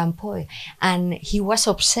 Edgar Allan Poe, and he was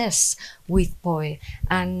obsessed with Poe.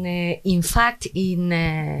 And in fact, in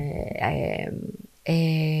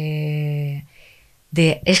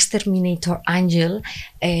The Exterminator Angel,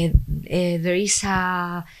 there is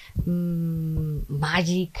a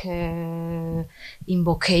magic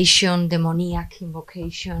invocation, demoniac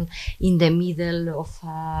invocation in the middle of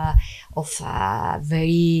a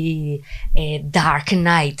very dark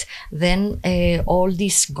night. Then all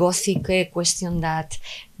this Gothic question that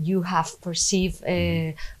you have perceived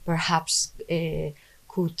perhaps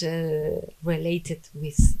could relate it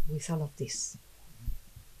with all of this.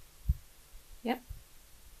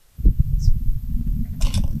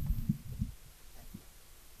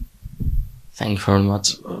 Thank you very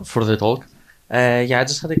much for the talk. I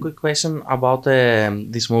just had a quick question about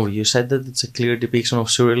this movie. You said that it's a clear depiction of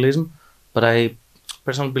surrealism, but I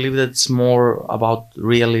personally believe that it's more about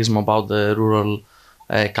realism, about the rural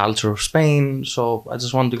culture of Spain. So I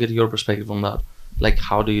just wanted to get your perspective on that. Like,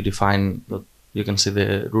 how do you define that you can see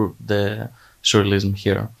the surrealism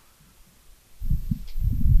here?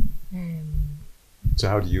 So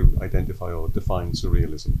how do you identify or define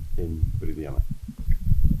surrealism in Viridiana?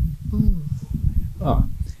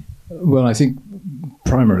 Well, I think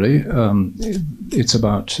primarily it's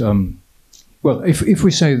about, if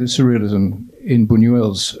we say that surrealism in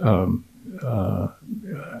Buñuel's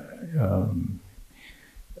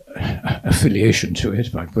affiliation to it,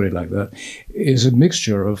 if I put it like that, is a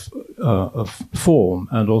mixture of form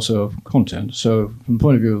and also of content. So from the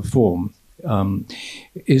point of view of form,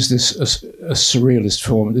 is this a surrealist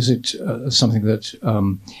form? Is it something that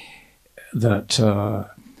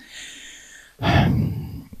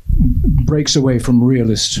breaks away from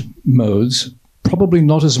realist modes? Probably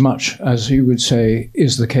not as much as you would say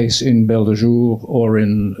is the case in Belle de Jour or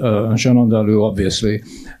in Un Chien Andalou, obviously,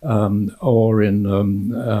 or in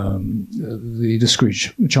The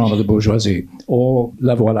Discreet Charm of the Bourgeoisie or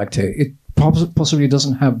La Voie Lactée. It possibly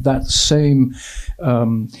doesn't have that same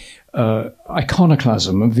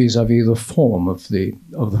iconoclasm vis-à-vis the form of the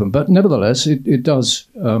film, but nevertheless, it does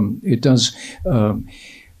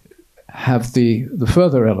have the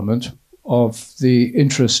further element of the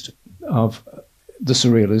interest of the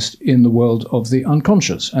surrealist in the world of the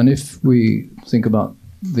unconscious. And if we think about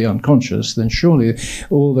the unconscious, then surely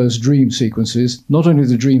all those dream sequences, not only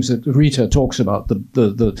the dreams that Rita talks about,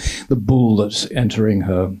 the bull that's entering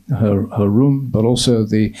her room, but also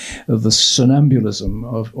the somnambulism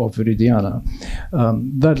of Viridiana,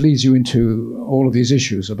 that leads you into all of these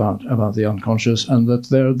issues about the unconscious, and that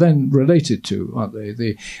they're then related to, aren't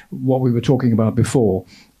they, what we were talking about before,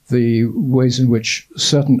 the ways in which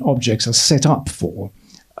certain objects are set up for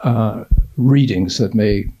readings that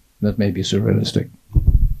may be surrealistic.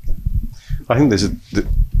 I think there's a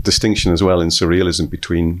distinction as well in surrealism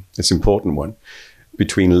between, it's an important one,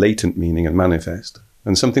 between latent meaning and manifest.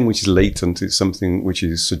 And something which is latent is something which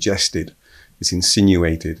is suggested, it's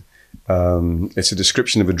insinuated. It's a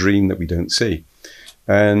description of a dream that we don't see.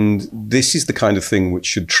 And this is the kind of thing which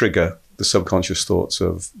should trigger the subconscious thoughts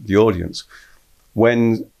of the audience.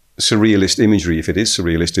 When surrealist imagery, if it is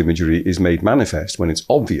surrealist imagery, is made manifest, when it's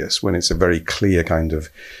obvious, when it's a very clear kind of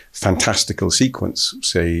fantastical sequence,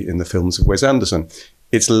 say in the films of Wes Anderson,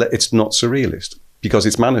 it's not surrealist because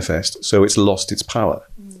it's manifest, so it's lost its power.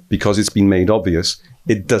 Because it's been made obvious,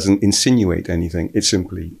 it doesn't insinuate anything, it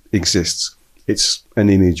simply exists. It's an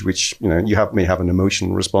image which, you may have an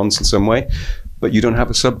emotional response in some way, but you don't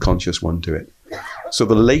have a subconscious one to it. So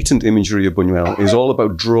the latent imagery of Buñuel is all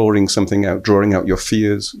about drawing something out, drawing out your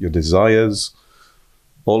fears, your desires,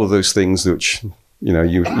 all of those things which,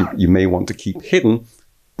 you may want to keep hidden.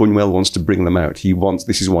 Buñuel wants to bring them out.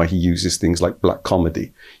 This is why he uses things like black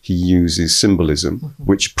comedy. He uses symbolism,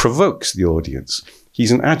 which provokes the audience.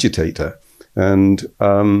 He's an agitator. And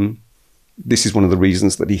this is one of the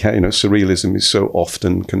reasons that surrealism is so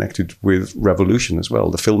often connected with revolution as well.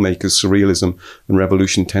 The filmmakers, surrealism and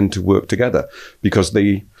revolution tend to work together because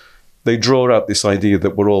they draw out this idea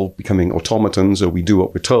that we're all becoming automatons or we do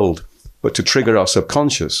what we're told. But to trigger our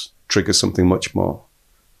subconscious triggers something much more.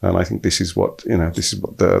 And I think this is what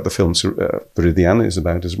the film Viridiana is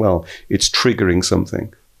about as well. It's triggering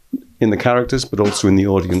something in the characters, but also in the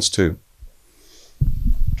audience too.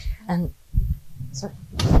 And sorry.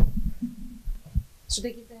 Should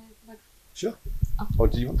I give the mic? Sure. Oh. Or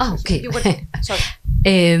do you want to okay. You were, sorry.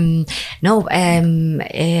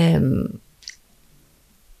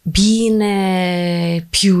 Being a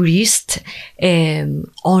purist,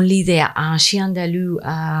 only the Ancien Dalu,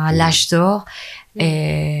 L'Âge d'Or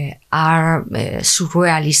are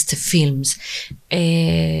surrealist films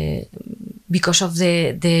because of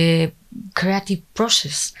the creative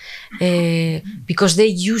process, because they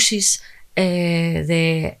uses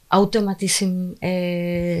the automatism,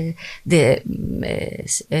 the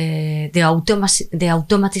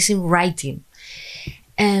automatism writing,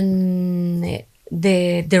 and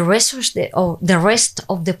the rest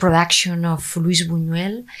of the production of Luis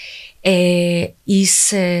Buñuel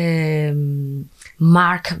is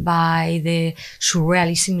marked by the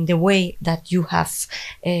surrealism in the way that you have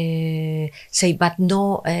say, but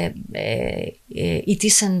no, it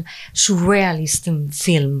isn't surrealism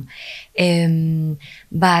film,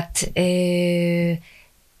 but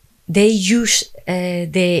they use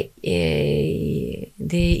the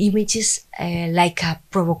images like a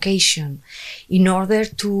provocation in order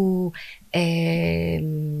to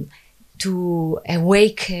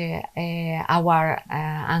awake our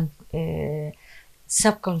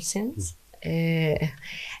subconscious,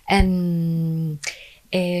 and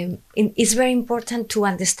it's very important to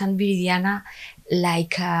understand Viridiana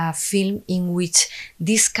like a film in which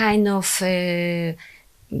this kind of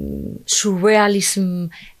surrealism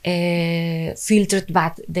filtered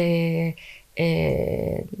by the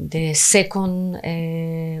Second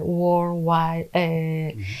World War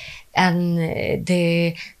and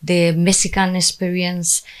the Mexican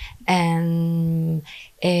experience and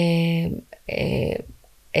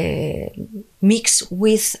mixed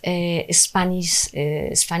with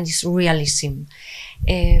Spanish realism.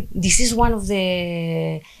 This is one of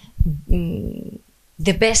the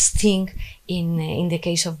best thing in the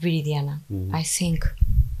case of Viridiana, I think.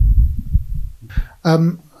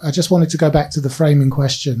 I just wanted to go back to the framing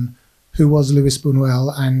question: who was Luis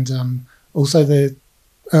Buñuel, and also the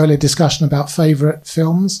earlier discussion about favourite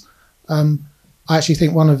films. I actually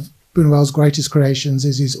think one of Buñuel's greatest creations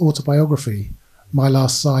is his autobiography, My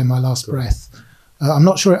Last Sigh, My Last Breath. I'm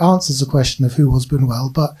not sure it answers the question of who was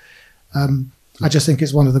Buñuel, but I just think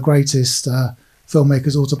it's one of the greatest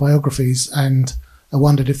filmmakers' autobiographies, and I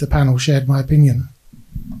wondered if the panel shared my opinion.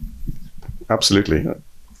 Absolutely.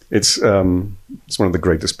 It's one of the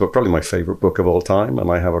greatest books, probably my favourite book of all time, and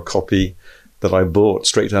I have a copy that I bought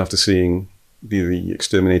straight after seeing the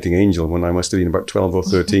Exterminating Angel when I must have been about 12 or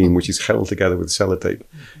 13, which is held together with sellotape.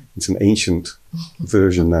 It's an ancient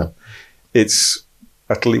version now. It's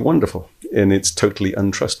utterly wonderful, and it's totally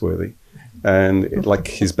untrustworthy. And like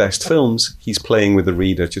his best films, he's playing with the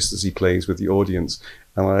reader just as he plays with the audience.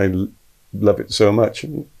 And I love it so much.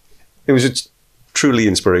 And it was a truly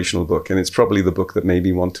inspirational book, and it's probably the book that made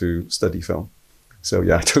me want to study film. So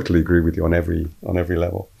yeah, I totally agree with you on every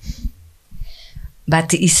level.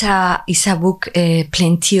 But it's a book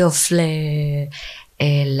plenty of liars,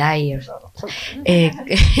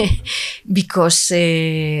 because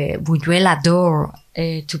Buñuel adore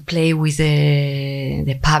to play with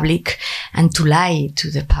the public and to lie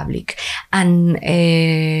to the public, and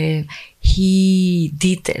he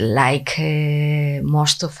did like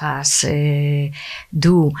most of us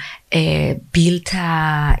do, build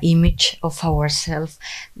a image of ourselves,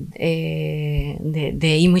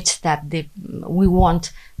 the image that we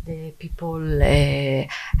want the people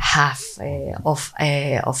have of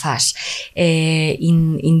us.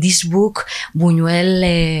 In this book,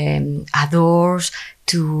 Buñuel adores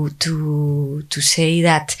to say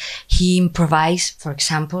that he improvised, for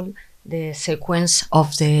example, the sequence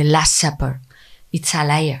of the Last Supper. It's a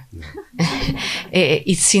liar.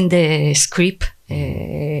 It's in the script.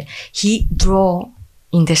 He draw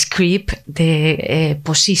in the script the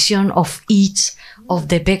position of each of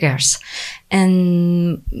the beggars,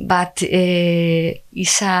 but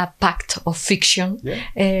it's a pact of fiction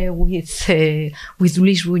with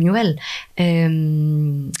Luis Buñuel,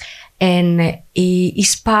 and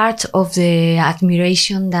it's part of the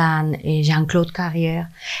admiration that Jean-Claude Carrière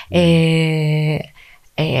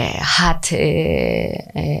had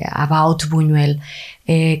about Buñuel.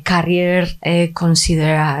 Carrière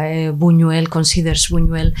considers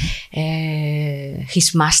Buñuel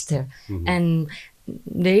his master, and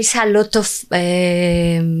there is a lot of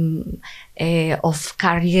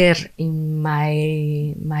Carrière in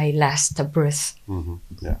my last breath.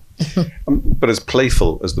 Yeah, but as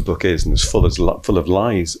playful as the book is, and as full of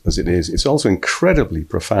lies as it is, it's also incredibly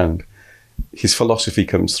profound. His philosophy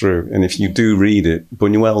comes through, and if you do read it,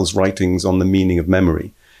 Buñuel's writings on the meaning of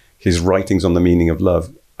memory, his writings on the meaning of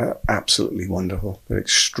love, are absolutely wonderful. They're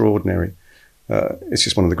extraordinary. It's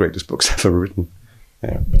just one of the greatest books ever written.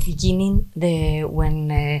 Yeah. The beginning,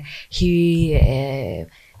 when he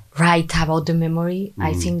write about the memory,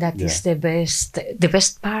 I think that is the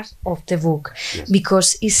best part of the book,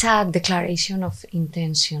 because it's a declaration of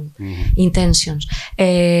intentions.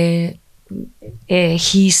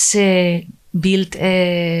 He's built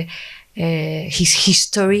his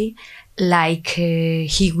history like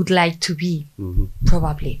he would like to be,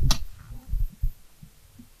 probably.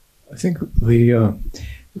 I think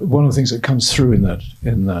one of the things that comes through in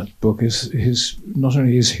that book is his not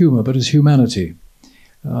only his humor but his humanity.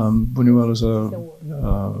 Buñuel is a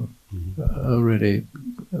really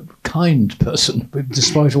kind person,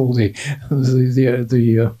 despite all the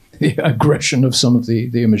aggression of some of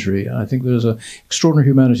the imagery. I think there's an extraordinary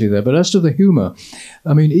humanity there. But as to the humor,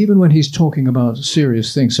 I mean, even when he's talking about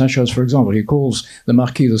serious things, such as, for example, he calls the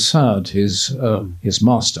Marquis de Sade his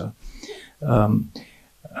master.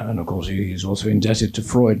 And of course, he's also indebted to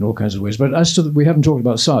Freud in all kinds of ways. But as to we haven't talked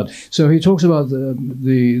about Sade, so he talks about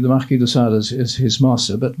the Marquis de Sade as his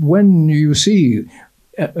master. But when you see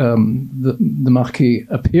the Marquis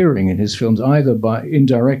appearing in his films, either by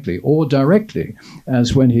indirectly or directly,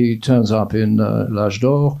 as when he turns up in L'Âge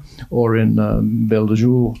d'Or or in Belle de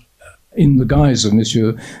Jour, in the guise of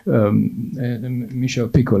Monsieur Michel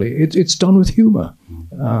Piccoli, it's done with humor,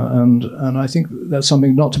 and I think that's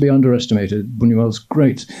something not to be underestimated. Buñuel's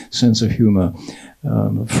great sense of humor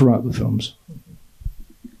throughout the films.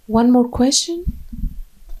 One more question.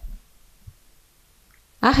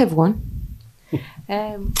 I have one.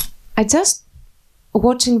 I just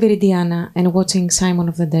watching Viridiana and watching Simon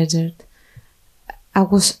of the Desert.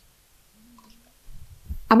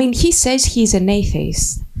 He says he's an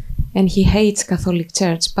atheist and he hates Catholic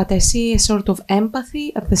Church, but I see a sort of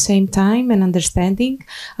empathy at the same time and understanding.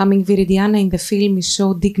 Viridiana in the film is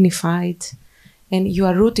so dignified and you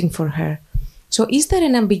are rooting for her. So is there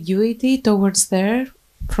an ambiguity towards there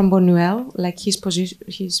from Buñuel, like his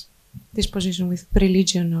disposition with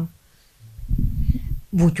religion? Or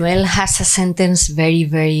Buñuel has a sentence very,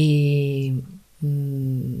 very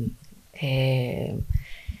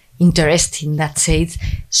interesting that says,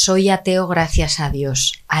 "Soy ateo gracias a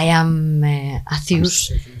Dios. I am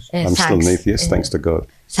atheist. I'm still an atheist, thanks to God.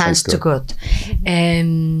 Thanks to God."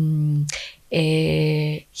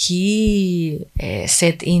 He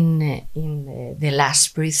said in the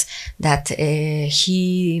last breath that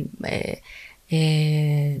he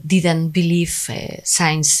didn't believe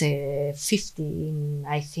since 15,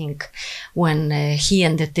 I think, when he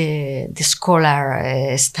ended the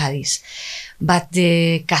scholar studies. But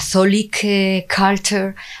the Catholic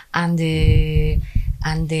culture and the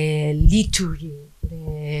the liturgy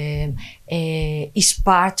is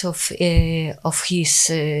part of his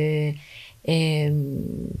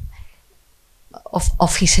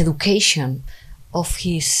education, of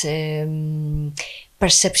his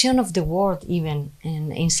perception of the world, even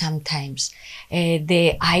in sometimes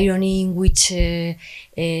the irony in which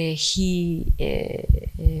he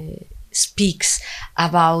speaks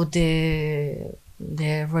about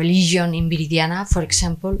the religion in Viridiana, for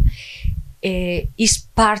example, is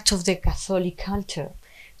part of the Catholic culture.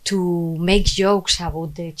 To make jokes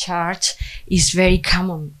about the church is very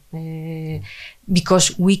common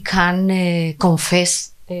because we can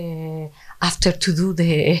confess after to do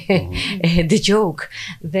the joke.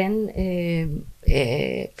 Then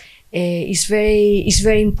it's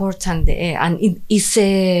very important, and it is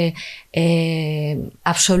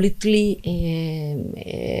absolutely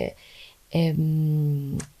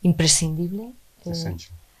imprescindible,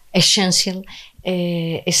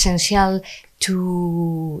 essential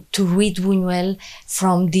to read Buñuel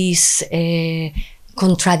from this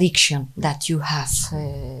contradiction that you have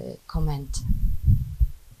commented.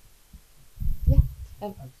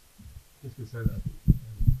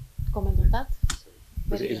 Comment on that?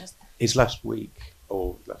 His last week,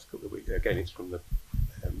 or last couple of weeks, again, it's from the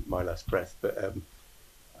My Last Breath, but I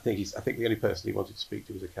think the only person he wanted to speak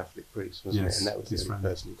to was a Catholic priest, wasn't it? And that was the only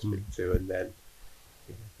person he'd speak to, and then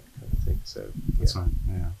that kind of thing. So that's right,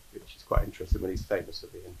 yeah. Which is quite interesting when he's famous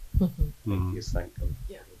at the end. He is, thank God.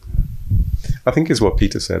 Yeah. I think is what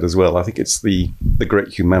Peter said as well. I think it's the great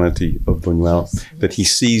humanity of Buñuel, that he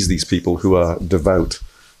sees these people who are devout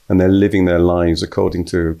and they're living their lives according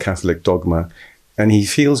to Catholic dogma, and he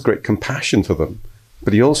feels great compassion for them,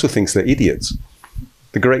 but he also thinks they're idiots.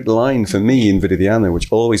 The great line for me in Viridiana,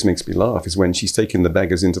 which always makes me laugh, is when she's taking the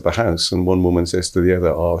beggars into the house and one woman says to the other,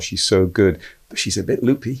 "Oh, she's so good, but she's a bit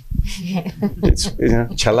loopy." It's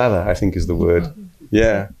chalada, I think is the word.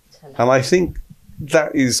 Yeah. And I think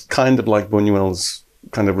that is kind of like Buñuel's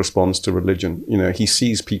kind of response to religion. You know, he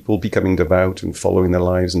sees people becoming devout and following their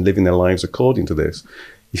lives and living their lives according to this.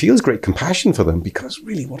 He feels great compassion for them because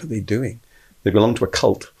really, what are they doing? They belong to a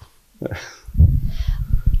cult.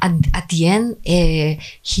 And at the end,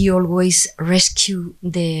 he always rescues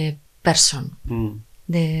the person,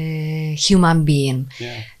 the human being.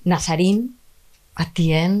 Yeah. Nazarene, at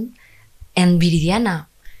the end, and Viridiana.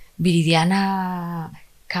 Viridiana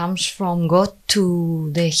comes from God to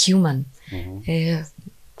the human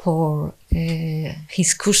for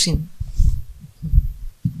his cousin.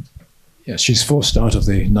 Yes, she's forced out of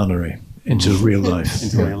the nunnery into real life.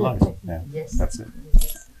 Into real life, yeah. Yes. That's it.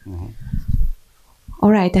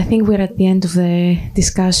 All right, I think we're at the end of the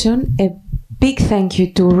discussion. A big thank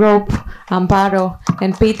you to Rob, Amparo,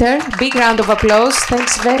 and Peter. Big round of applause.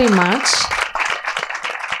 Thanks very much.